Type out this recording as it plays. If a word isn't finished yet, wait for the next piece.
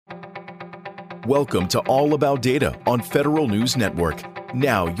Welcome to All About Data on Federal News Network.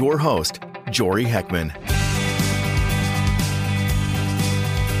 Now your host, Jory Heckman.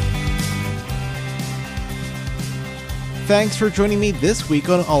 Thanks for joining me this week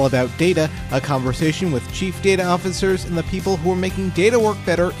on All About Data, a conversation with chief data officers and the people who are making data work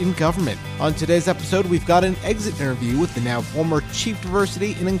better in government. On today's episode, we've got an exit interview with the now former Chief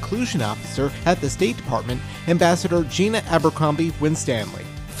Diversity and Inclusion Officer at the State Department, Ambassador Gina Abercrombie-Winstanley.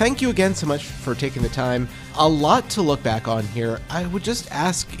 Thank you again so much for taking the time. A lot to look back on here. I would just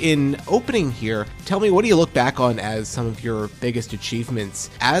ask in opening here, tell me, what do you look back on as some of your biggest achievements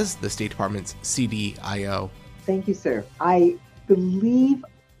as the State Department's CDIO? Thank you, sir. I believe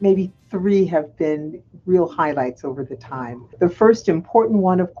maybe 3 have been real highlights over the time. The first important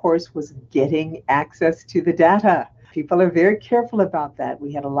one, of course, was getting access to the data. People are very careful about that.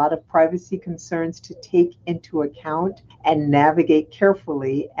 We had a lot of privacy concerns to take into account and navigate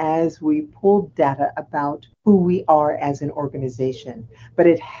carefully as we pulled data about who we are as an organization. But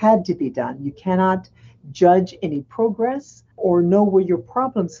it had to be done. You cannot judge any progress or know where your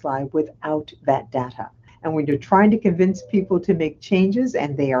problems lie without that data. And when you're trying to convince people to make changes,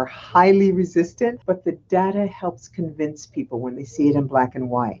 and they are highly resistant, but the data helps convince people when they see it in black and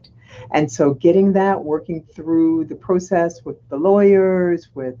white. And so getting that, working through the process with the lawyers,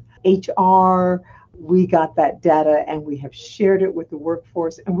 with HR, we got that data and we have shared it with the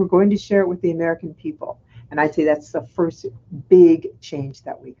workforce, and we're going to share it with the American people. And I'd say that's the first big change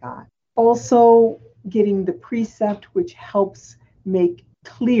that we got. Also, getting the precept, which helps make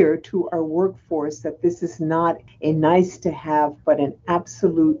clear to our workforce that this is not a nice to have, but an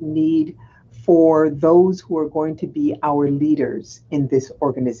absolute need for those who are going to be our leaders in this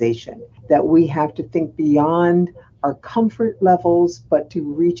organization, that we have to think beyond our comfort levels, but to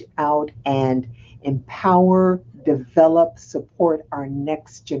reach out and empower, develop, support our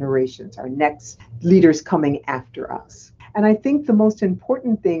next generations, our next leaders coming after us. And I think the most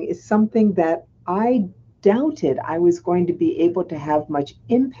important thing is something that I doubted I was going to be able to have much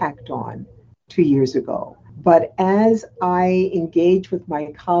impact on 2 years ago. But as I engage with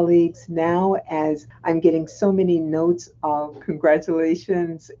my colleagues now, as I'm getting so many notes of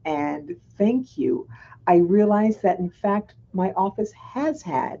congratulations and thank you, I realize that in fact, my office has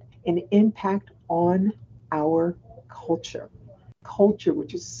had an impact on our culture,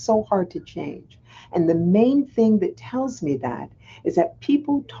 which is so hard to change. And the main thing that tells me that is that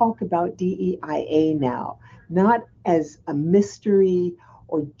people talk about DEIA now, not as a mystery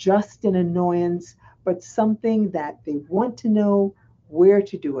or just an annoyance, but something that they want to know where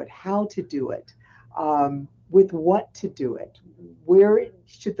to do it, how to do it, with what to do it, where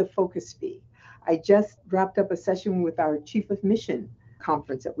should the focus be. I just wrapped up a session with our Chief of Mission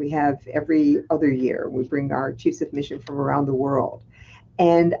conference that we have every other year. We bring our Chiefs of Mission from around the world.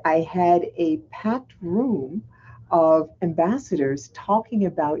 And I had a packed room of ambassadors talking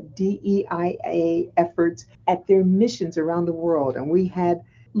about DEIA efforts at their missions around the world. And we had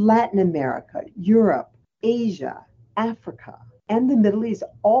Latin America, Europe, Asia, Africa, and the Middle East,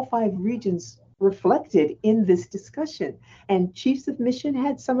 all 5 regions reflected in this discussion. And Chiefs of Mission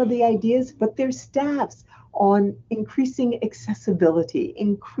had some of the ideas, but their staffs on increasing accessibility,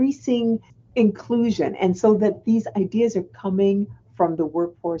 increasing inclusion, and so that these ideas are coming from the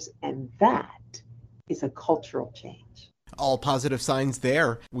workforce, and that is a cultural change. All positive signs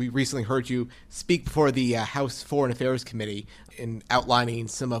there. We recently heard you speak before the House Foreign Affairs Committee in outlining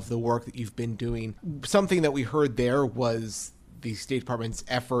some of the work that you've been doing. Something that we heard there was the State Department's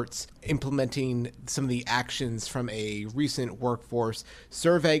efforts implementing some of the actions from a recent workforce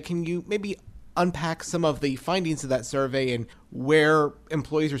survey. Can you maybe unpack some of the findings of that survey and where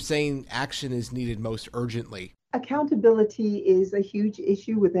employees are saying action is needed most urgently? Accountability is a huge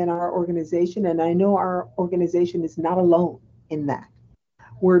issue within our organization, and I know our organization is not alone in that,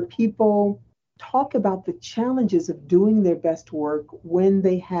 where people talk about the challenges of doing their best work when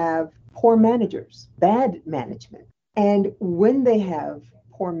they have poor managers, bad management. And when they have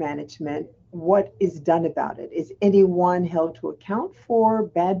poor management, what is done about it? Is anyone held to account for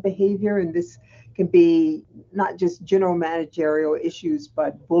bad behavior? And this can be not just general managerial issues,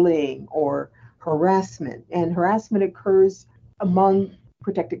 but bullying or harassment. And harassment occurs among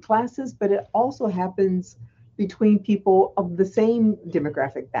protected classes, but it also happens between people of the same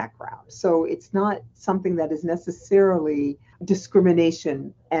demographic background. So it's not something that is necessarily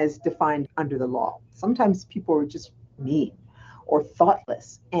discrimination as defined under the law. Sometimes people are just mean or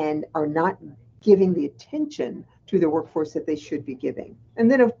thoughtless and are not giving the attention to the workforce that they should be giving.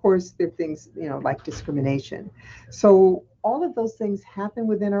 And then, of course, there are things, like discrimination. So all of those things happen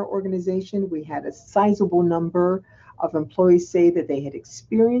within our organization. We had a sizable number of employees say that they had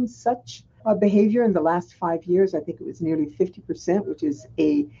experienced such behavior in the last 5 years. I think it was nearly 50%, which is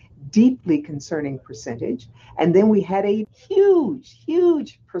a deeply concerning percentage. And then we had a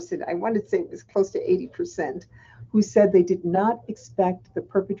huge percent, I want to say it was close to 80%, who said they did not expect the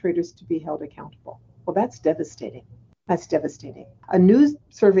perpetrators to be held accountable. Well, that's devastating. That's devastating. A news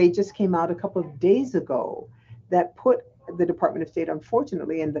survey just came out a couple of days ago that put the Department of State,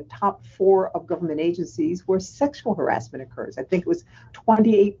 unfortunately, in the top 4 of government agencies where sexual harassment occurs. I think it was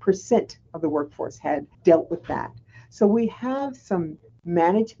 28% of the workforce had dealt with that. So we have some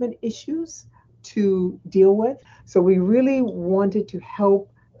management issues to deal with. So we really wanted to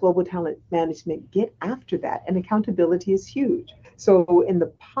help global talent management get after that, and accountability is huge. So in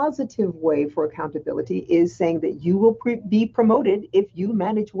the positive way for accountability is saying that you will be promoted if you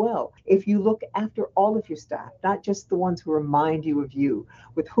manage well, if you look after all of your staff, not just the ones who remind you of you,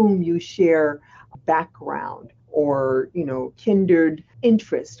 with whom you share background or, kindred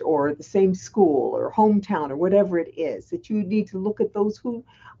interest or the same school or hometown or whatever it is, that you need to look at those who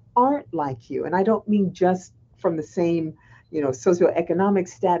aren't like you. And I don't mean just from the same socioeconomic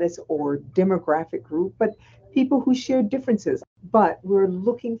status or demographic group, but people who share differences. But we're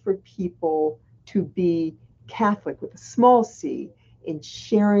looking for people to be Catholic with a small c in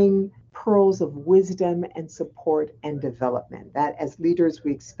sharing pearls of wisdom and support and development. That as leaders,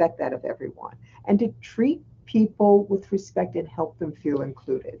 we expect that of everyone. And to treat people with respect and help them feel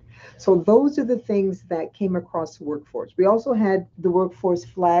included. So those are the things that came across the workforce. We also had the workforce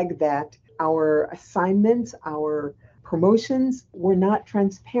flag that our assignments, our promotions were not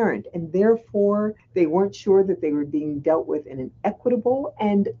transparent, and therefore they weren't sure that they were being dealt with in an equitable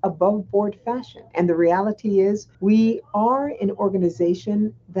and above board fashion. And the reality is we are an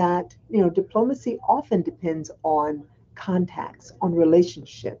organization that, diplomacy often depends on contacts, on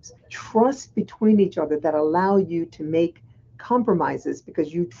relationships, trust between each other that allow you to make compromises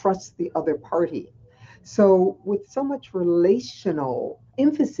because you trust the other party. So with so much relational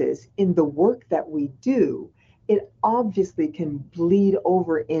emphasis in the work that we do, it obviously can bleed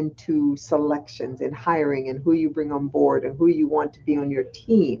over into selections and hiring and who you bring on board and who you want to be on your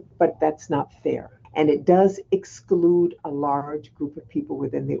team, but that's not fair. And it does exclude a large group of people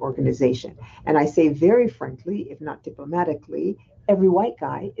within the organization. And I say very frankly, if not diplomatically, every white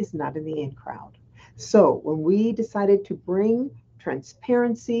guy is not in the in crowd. So when we decided to bring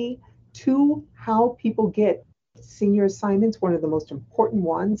transparency to how people get senior assignments, one of the most important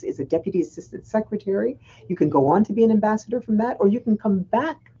ones is a deputy assistant secretary. You can go on to be an ambassador from that, or you can come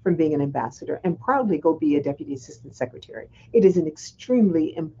back from being an ambassador and proudly go be a deputy assistant secretary. It is an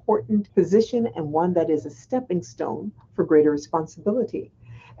extremely important position and one that is a stepping stone for greater responsibility.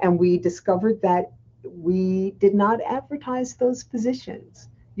 And we discovered that we did not advertise those positions.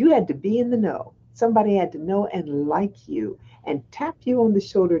 You had to be in the know. Somebody had to know and like you and tap you on the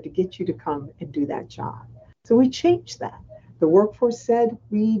shoulder to get you to come and do that job. So we changed that. The workforce said,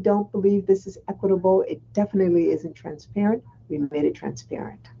 we don't believe this is equitable. It definitely isn't transparent. We made it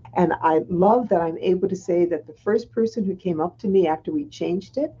transparent. And I love that I'm able to say that the first person who came up to me after we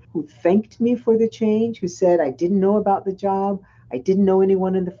changed it, who thanked me for the change, who said, I didn't know about the job. I didn't know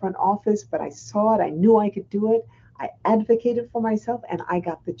anyone in the front office, but I saw it. I knew I could do it. I advocated for myself and I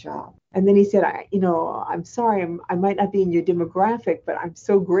got the job. And then he said, I'm sorry, I might not be in your demographic, but I'm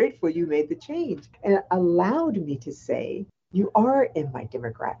so grateful you made the change. And it allowed me to say, you are in my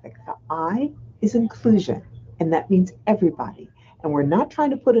demographic. The I is inclusion, and that means everybody. And we're not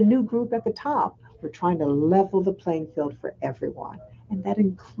trying to put a new group at the top. We're trying to level the playing field for everyone. And that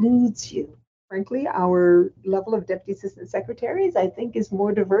includes you. Frankly, our level of deputy assistant secretaries, I think, is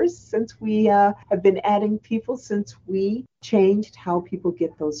more diverse since we have been adding people since we changed how people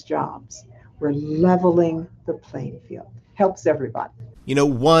get those jobs. We're leveling the playing field. Helps everybody.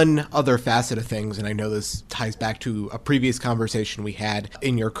 One other facet of things, and I know this ties back to a previous conversation we had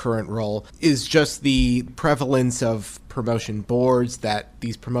in your current role, is just the prevalence of promotion boards, that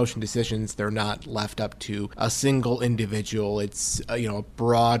these promotion decisions, they're not left up to a single individual. It's, a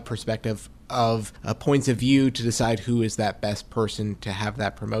broad perspective of points of view to decide who is that best person to have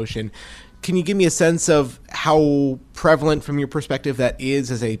that promotion. Can you give me a sense of how prevalent from your perspective that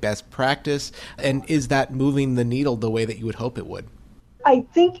is as a best practice? And is that moving the needle the way that you would hope it would? I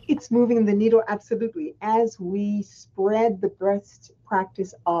think it's moving the needle, absolutely, as we spread the best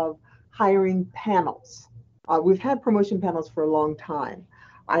practice of hiring panels. We've had promotion panels for a long time.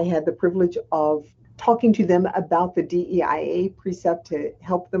 I had the privilege of talking to them about the DEIA precept to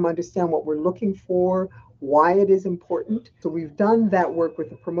help them understand what we're looking for, why it is important. So we've done that work with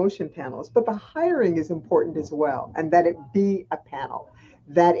the promotion panels, but the hiring is important as well, and that it be a panel.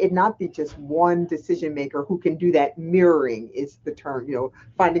 that it not be just one decision maker who can do that. Mirroring is the term,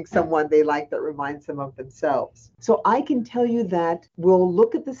 finding someone they like that reminds them of themselves. So I can tell you that we'll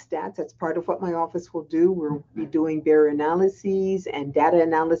look at the stats. That's part of what my office will do. We'll be doing barrier analyses and data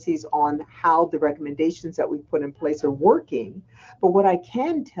analyses on how the recommendations that we put in place are working. But what I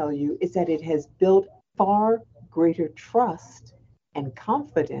can tell you is that it has built far greater trust and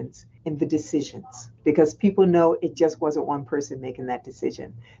confidence in the decisions, because people know it just wasn't one person making that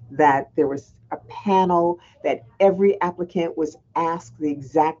decision, that there was a panel, that every applicant was asked the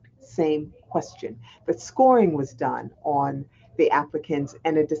exact same question. But scoring was done on the applicants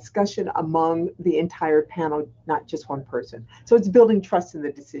and a discussion among the entire panel, not just one person. So it's building trust in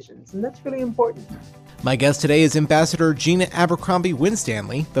the decisions, and that's really important. My guest today is Ambassador Gina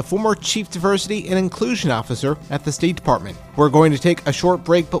Abercrombie-Winstanley, the former Chief Diversity and Inclusion Officer at the State Department. We're going to take a short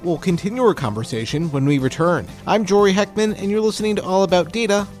break, but we'll continue our conversation when we return. I'm Jory Heckman, and you're listening to All About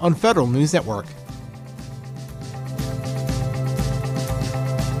Data on Federal News Network.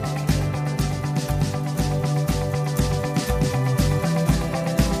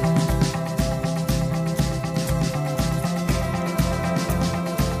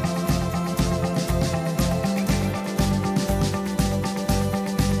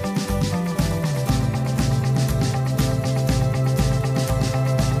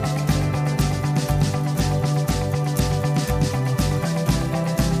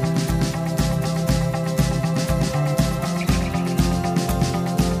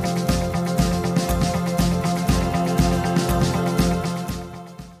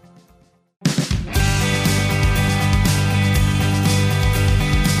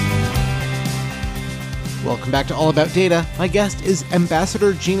 Welcome back to All About Data. My guest is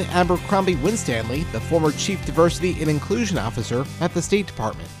Ambassador Gina Abercrombie-Winstanley, the former Chief Diversity and Inclusion Officer at the State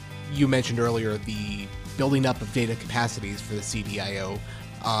Department. You mentioned earlier the building up of data capacities for the CDIO,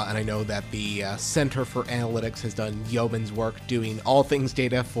 and I know that the Center for Analytics has done yeoman's work doing all things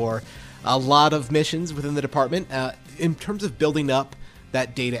data for a lot of missions within the department. In terms of building up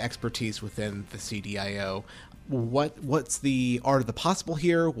that data expertise within the CDIO, what's the art of the possible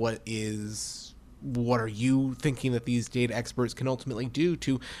here? What are you thinking that these data experts can ultimately do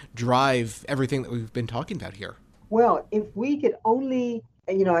to drive everything that we've been talking about here? Well, if we could only,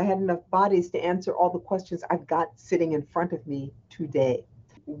 I had enough bodies to answer all the questions I've got sitting in front of me today.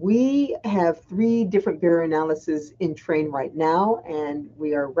 We have 3 different barrier analyses in train right now, and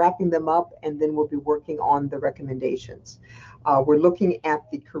we are wrapping them up, and then we'll be working on the recommendations. We're looking at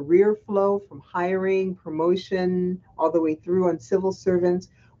the career flow from hiring, promotion, all the way through on civil servants.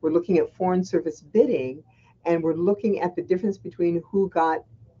 We're looking at foreign service bidding, and we're looking at the difference between who got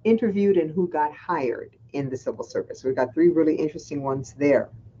interviewed and who got hired in the civil service. We've got 3 really interesting ones there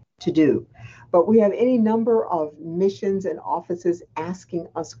to do. But we have any number of missions and offices asking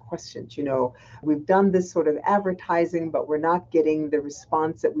us questions. We've done this sort of advertising, but we're not getting the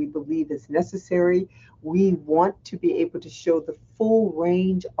response that we believe is necessary. We want to be able to show the full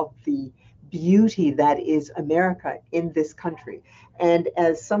range of the beauty that is America in this country. And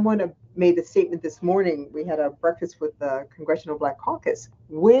as someone made a statement this morning, we had a breakfast with the Congressional Black Caucus.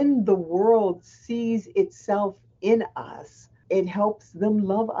 When the world sees itself in us, it helps them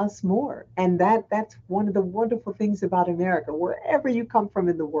love us more. And that's one of the wonderful things about America. Wherever you come from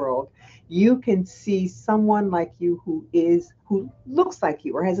in the world, you can see someone like you who looks like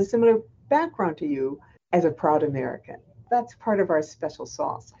you or has a similar background to you as a proud American. That's part of our special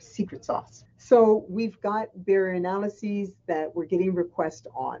sauce, secret sauce. So we've got barrier analyses that we're getting requests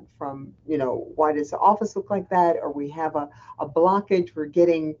on from, why does the office look like that? Or we have a blockage, we're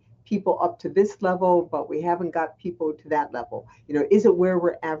getting people up to this level, but we haven't got people to that level. Is it where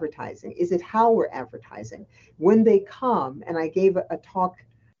we're advertising? Is it how we're advertising? When they come, and I gave a talk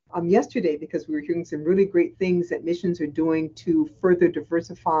yesterday because we were hearing some really great things that missions are doing to further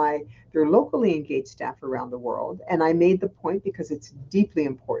diversify their locally engaged staff around the world. And I made the point, because it's deeply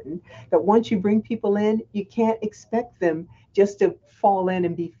important, that once you bring people in, you can't expect them just to fall in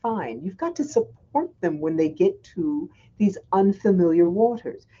and be fine. You've got to support them when they get to these unfamiliar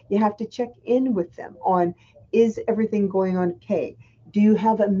waters. You have to check in with them on, is everything going on okay? Do you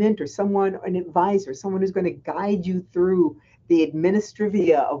have a mentor, an advisor, someone who's going to guide you through the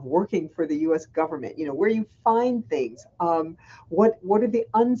administrivia of working for the U.S. government, where you find things, what are the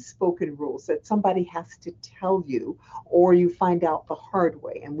unspoken rules that somebody has to tell you, or you find out the hard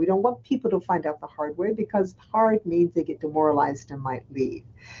way. And we don't want people to find out the hard way, because hard means they get demoralized and might leave.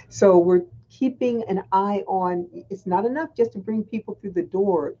 So we're keeping an eye on, it's not enough just to bring people through the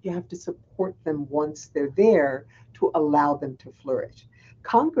door. You have to support them once they're there to allow them to flourish.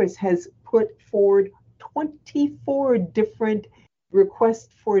 Congress has put forward 24 different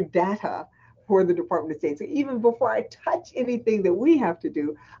request for data for the Department of State. So even before I touch anything that we have to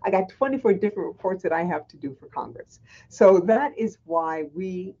do, I got 24 different reports that I have to do for Congress. So that is why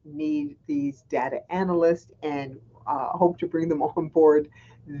we need these data analysts, and hope to bring them on board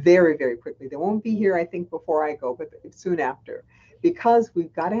very, very quickly. They won't be here, I think, before I go, but soon after, because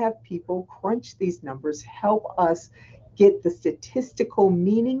we've got to have people crunch these numbers, help us get the statistical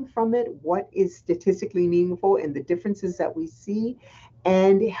meaning from it, what is statistically meaningful and the differences that we see,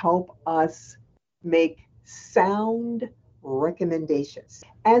 and help us make sound recommendations,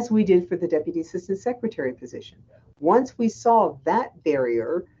 as we did for the Deputy Assistant Secretary position. Once we saw that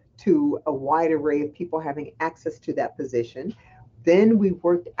barrier to a wide array of people having access to that position, then we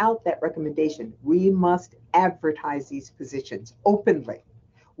worked out that recommendation. We must advertise these positions openly.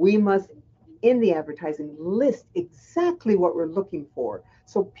 We must, in the advertising, list exactly what we're looking for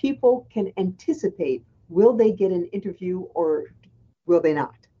so people can anticipate, will they get an interview or will they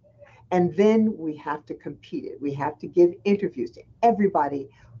not? And then we have to compete it. We have to give interviews to everybody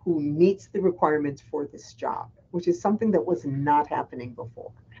who meets the requirements for this job, which is something that was not happening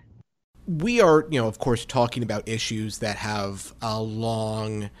before. We are, of course, talking about issues that have a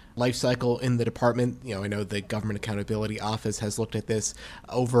long life cycle in the department. I know the Government Accountability Office has looked at this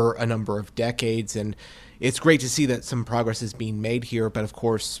over a number of decades, and it's great to see that some progress is being made here. But of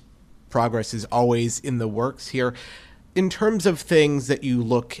course, progress is always in the works here. In terms of things that you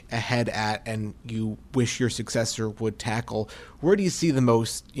look ahead at and you wish your successor would tackle, where do you see the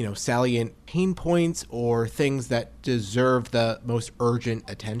most, salient pain points or things that deserve the most urgent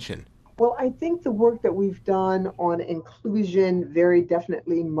attention? Well, I think the work that we've done on inclusion very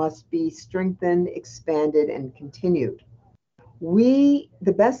definitely must be strengthened, expanded, and continued. The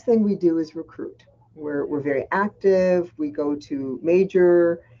best thing we do is recruit. We're very active. We go to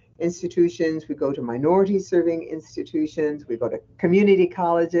major institutions, we go to minority serving institutions, we go to community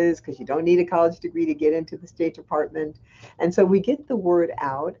colleges, because you don't need a college degree to get into the State Department. And so we get the word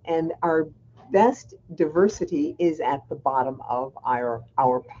out, and our best diversity is at the bottom of our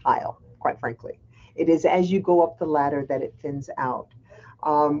pile, quite frankly. It is as you go up the ladder that it thins out.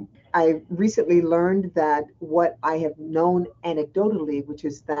 I recently learned that what I have known anecdotally, which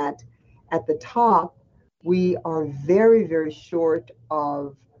is that at the top, we are very, very short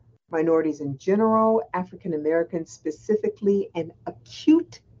of minorities in general, African Americans specifically, and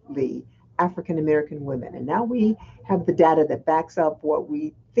acutely African American women. And now we have the data that backs up what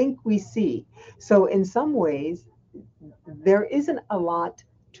we think we see. So in some ways, there isn't a lot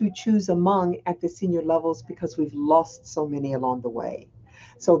to choose among at the senior levels because we've lost so many along the way.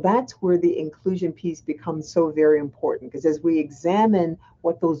 So that's where the inclusion piece becomes so very important, because as we examine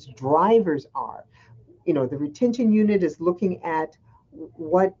what those drivers are, the retention unit is looking at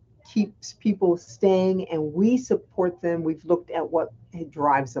what keeps people staying, and we support them. We've looked at what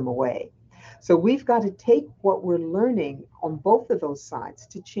drives them away. So we've got to take what we're learning on both of those sides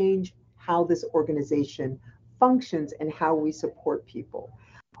to change how this organization functions and how we support people.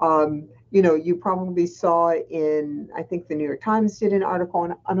 You probably saw I think the New York Times did an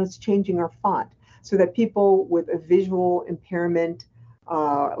article on us changing our font so that people with a visual impairment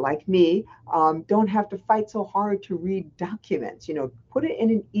like me, don't have to fight so hard to read documents. Put it in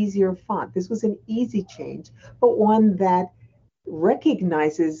an easier font. This was an easy change, but one that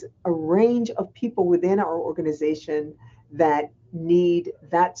recognizes a range of people within our organization that need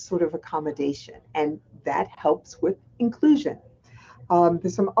that sort of accommodation, and that helps with inclusion.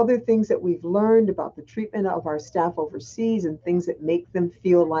 There's some other things that we've learned about the treatment of our staff overseas and things that make them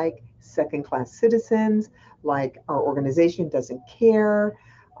feel like second-class citizens, like our organization doesn't care.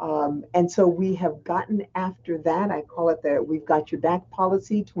 And so we have gotten after that. I call it the "we've got your back"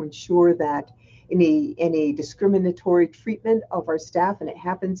 policy to ensure that any discriminatory treatment of our staff, and it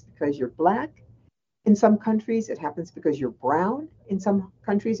happens because you're Black. In some countries, it happens because you're brown. In some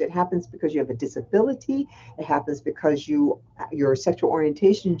countries, it happens because you have a disability. It happens because your sexual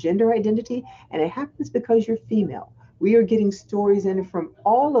orientation, gender identity, and it happens because you're female. We are getting stories in from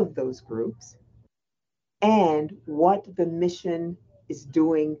all of those groups and what the mission is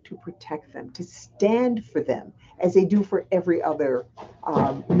doing to protect them, to stand for them, as they do for every other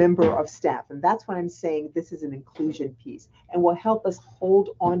member of staff. And that's why I'm saying this is an inclusion piece and will help us hold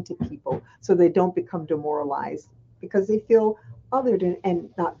on to people so they don't become demoralized because they feel othered and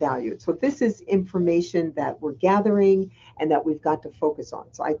not valued. So this is information that we're gathering and that we've got to focus on.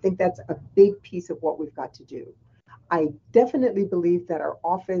 So I think that's a big piece of what we've got to do. I definitely believe that our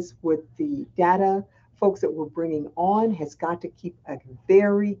office, with the data folks that we're bringing on, has got to keep a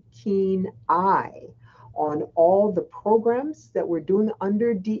very keen eye on all the programs that we're doing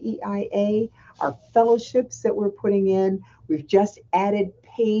under DEIA, our fellowships that we're putting in. We've just added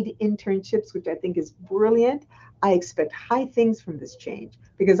paid internships, which I think is brilliant. I expect high things from this change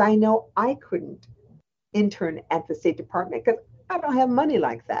because I know I couldn't intern at the State Department because I don't have money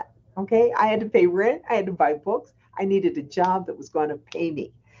like that. Okay, I had to pay rent, I had to buy books, I needed a job that was going to pay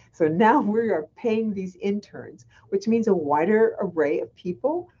me. So now we are paying these interns, which means a wider array of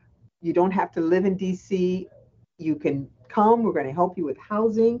people. You don't have to live in DC. You can come. We're going to help you with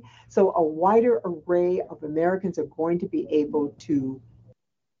housing. So a wider array of Americans are going to be able to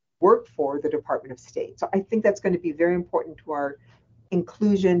work for the Department of State. So I think that's going to be very important to our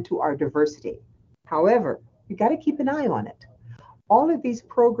inclusion, to our diversity. However, you got to keep an eye on it. All of these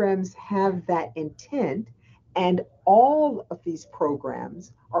programs have that intent, and all of these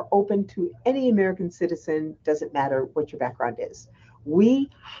programs are open to any American citizen, doesn't matter what your background is. We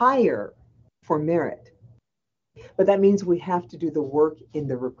hire for merit, but that means we have to do the work in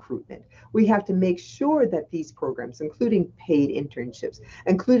the recruitment. We have to make sure that these programs, including paid internships,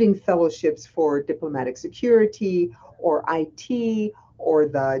 including fellowships for diplomatic security or IT, or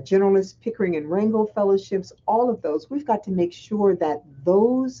the generalist Pickering and Rangel fellowships, all of those, we've got to make sure that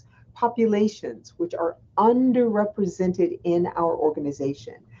those populations which are underrepresented in our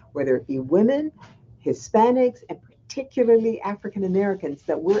organization, whether it be women, Hispanics, and particularly African Americans,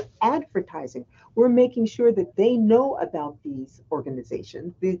 that we're advertising. We're making sure that they know about these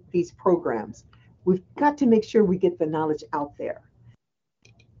organizations, these programs. We've got to make sure we get the knowledge out there.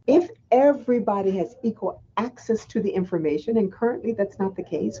 If everybody has equal access to the information, and currently that's not the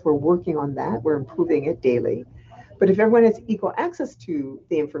case, we're working on that, we're improving it daily. But if everyone has equal access to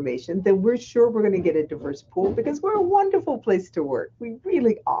the information, then we're sure we're going to get a diverse pool because we're a wonderful place to work. We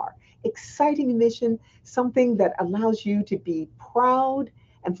really are. Exciting mission, something that allows you to be proud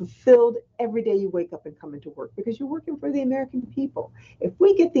and fulfilled every day you wake up and come into work because you're working for the American people. If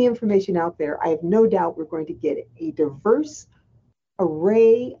we get the information out there, I have no doubt we're going to get a diverse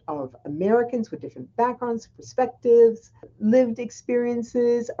array of Americans with different backgrounds, perspectives, lived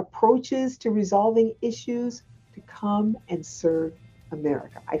experiences, approaches to resolving issues to come and serve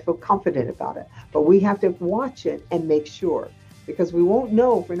America. I feel confident about it, but we have to watch it and make sure, because we won't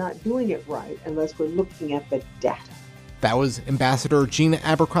know if we're not doing it right unless we're looking at the data. That was Ambassador Gina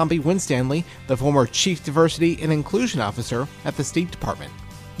Abercrombie-Winstanley, the former Chief Diversity and Inclusion Officer at the State Department.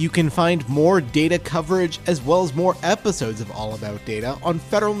 You can find more data coverage as well as more episodes of All About Data on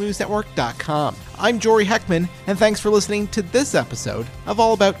federalnewsnetwork.com. I'm Jory Heckman, and thanks for listening to this episode of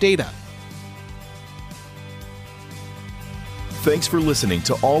All About Data. Thanks for listening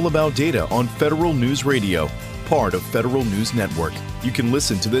to All About Data on Federal News Radio, part of Federal News Network. You can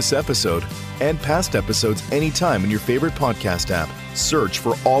listen to this episode and past episodes anytime in your favorite podcast app. Search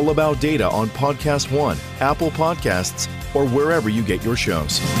for All About Data on Podcast One, Apple Podcasts, or wherever you get your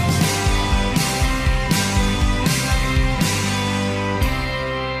shows.